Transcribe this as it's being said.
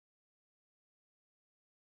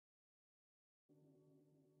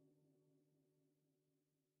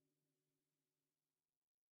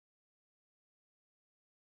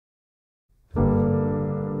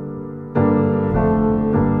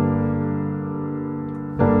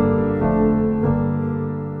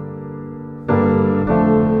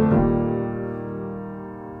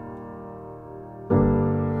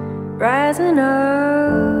Rising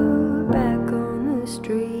up back on the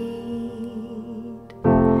street,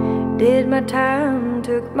 did my time,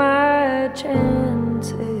 took my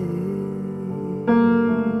chances,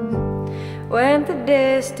 went the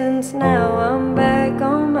distance, now I'm back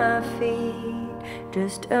on my feet.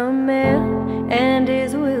 Just a man and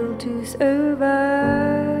his will to survive.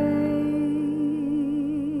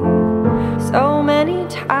 So many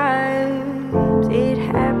times it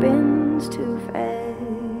happens too fast.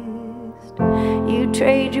 You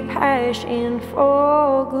trade your passion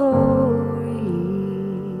for glory.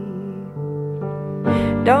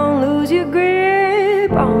 Don't lose your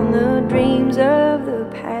grip on the dreams of the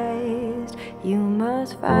past. You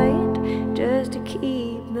must fight just to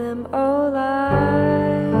keep them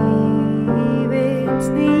alive. It's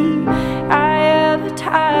the eye of the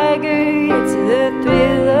tiger, it's the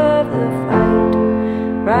thrill of the fight,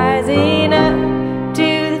 rising up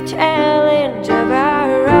to the challenge of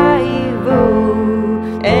our rival.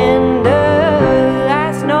 And the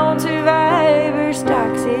last known survivor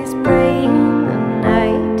stalks his prey in the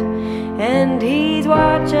night, and he's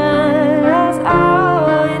watching us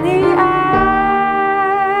all in the eye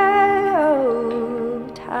of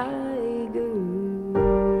the tiger.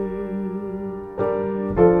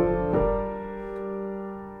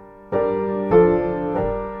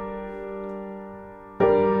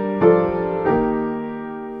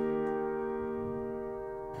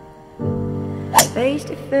 Face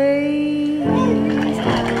to face,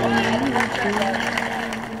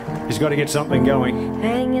 He's got to get something going.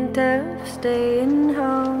 hanging tough, staying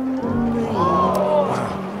hungry.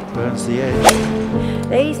 Burns the edge.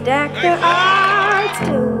 They stack their odds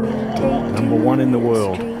till we take Number one in the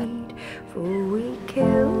world. street, for we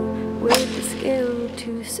kill with the skill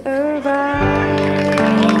to survive.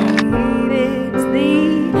 It's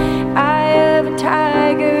the eye of a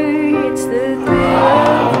tiger, it's the thrill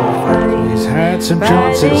of the fight. He's had some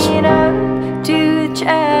chances. Rising up to the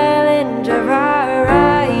challenge of our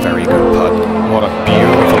rival. Very good putt. What a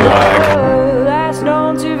beautiful lag. Last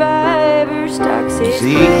known survivor stalks his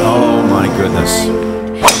See? prey Oh my goodness.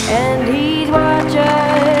 and he's watching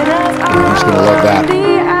us all. He's gonna love that. The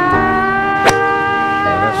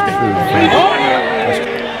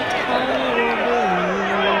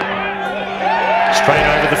Straight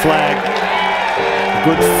over the flag.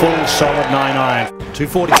 Good full solid 9-iron.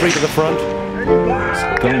 243 to the front. He's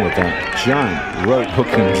gone with that giant rope hook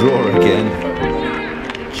and draw again.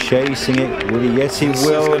 Chasing it. Will he? Yes, he This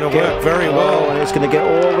will. is going to work very well. And it's going to get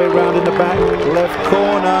all the way around in the back left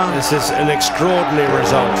corner. This is an extraordinary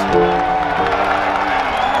result.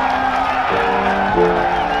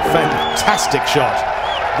 Fantastic shot.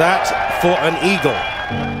 That for an eagle.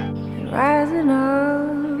 rising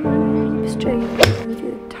up straight to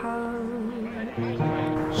the top.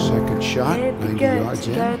 Second shot, 90 yards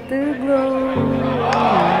in. Got the glow. Oh,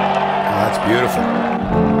 that's beautiful.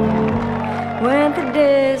 Went the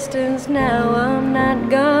distance, now I'm not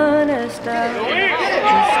gonna stop. Just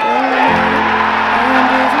a man and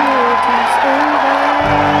his will to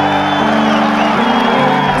survive.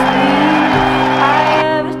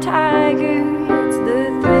 Eye of a tiger, it's the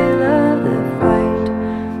thrill of the fight,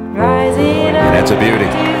 rising up That's a beauty.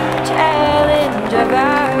 to the challenge of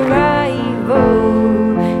our rival.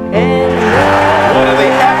 And One of the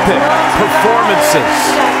epic performances.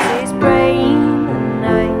 his brain the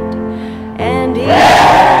night, and he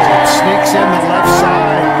Sneaks in the left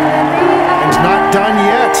side. He's not done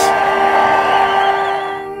yet.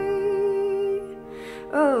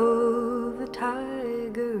 Oh, the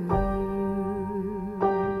tiger.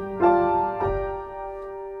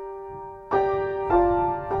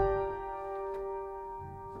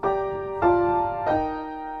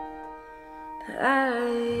 The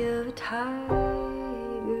eye of a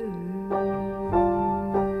tiger.